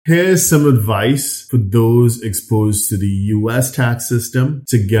Here's some advice for those exposed to the US tax system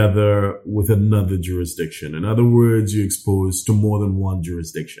together with another jurisdiction. In other words, you're exposed to more than one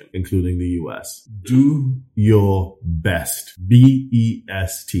jurisdiction, including the US. Do your best.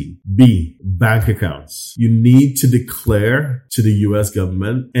 BEST. B, bank accounts. You need to declare to the US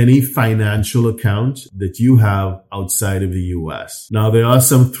government any financial account that you have outside of the US. Now, there are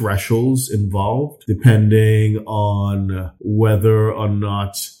some thresholds involved depending on whether or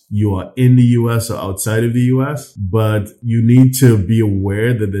not you are in the US or outside of the US, but you need to be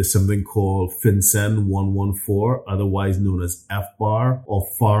aware that there's something called FinCEN 114, otherwise known as FBAR, or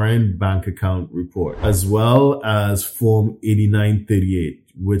Foreign Bank Account Report, as well as Form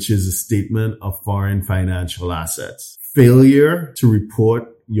 8938, which is a statement of foreign financial assets. Failure to report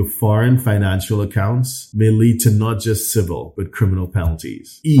your foreign financial accounts may lead to not just civil, but criminal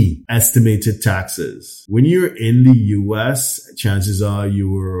penalties. E, estimated taxes. When you're in the US, chances are you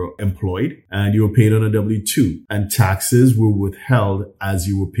were employed and you were paid on a W-2, and taxes were withheld as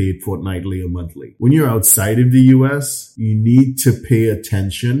you were paid fortnightly or monthly. When you're outside of the US, you need to pay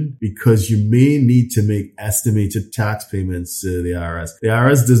attention because you may need to make estimated tax payments to the IRS. The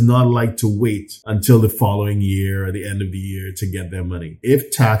IRS does not like to wait until the following year or the end of the year to get their money. If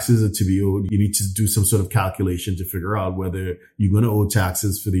taxes are to be owed, you need to do some sort of calculation to figure out whether you're going to owe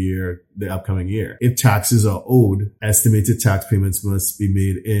taxes for the upcoming year. If taxes are owed, estimated tax payments must be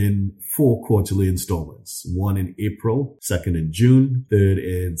made in 4 quarterly installments. One in April, second in June, third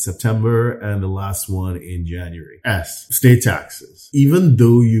in September, and the last one in January. S, state taxes. Even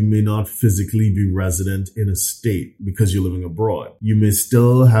though you may not physically be resident in a state because you're living abroad, you may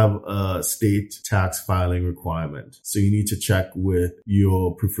still have a state tax filing requirement. So you need to check with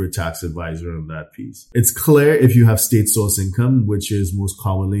your preferred tax advisor on that piece. It's clear if you have state source income, which is most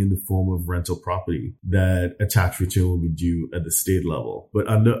commonly in the form of rental property, that a tax return will be due at the state level. But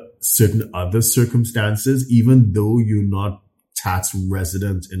under certain other circumstances, even though you're not tax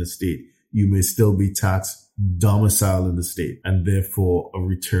resident in a state, you may still be tax domiciled in the state, and therefore a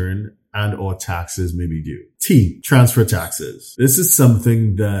return and or taxes may be due. T, transfer taxes. This is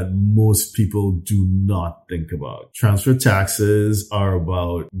something that most people do not think about. Transfer taxes are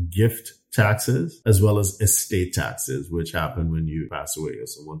about gift taxes as well as estate taxes, which happen when you pass away or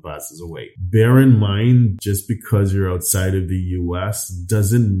someone passes away. Bear in mind, just because you're outside of the US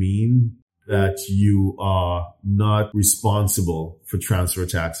doesn't mean that you are not responsible for transfer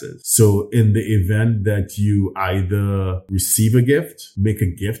taxes. So in the event that you either receive a gift, make a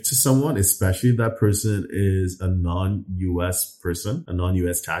gift to someone, especially if that person is a non-US person, a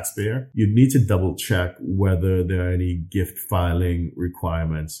non-US taxpayer, you need to double check whether there are any gift filing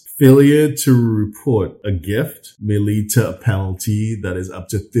requirements. Failure to report a gift may lead to a penalty that is up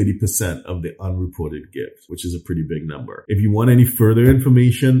to 30% of the unreported gift, which is a pretty big number. If you want any further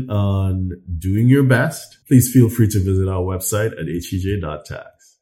information on doing your best, please feel free to visit our website at hej.tax.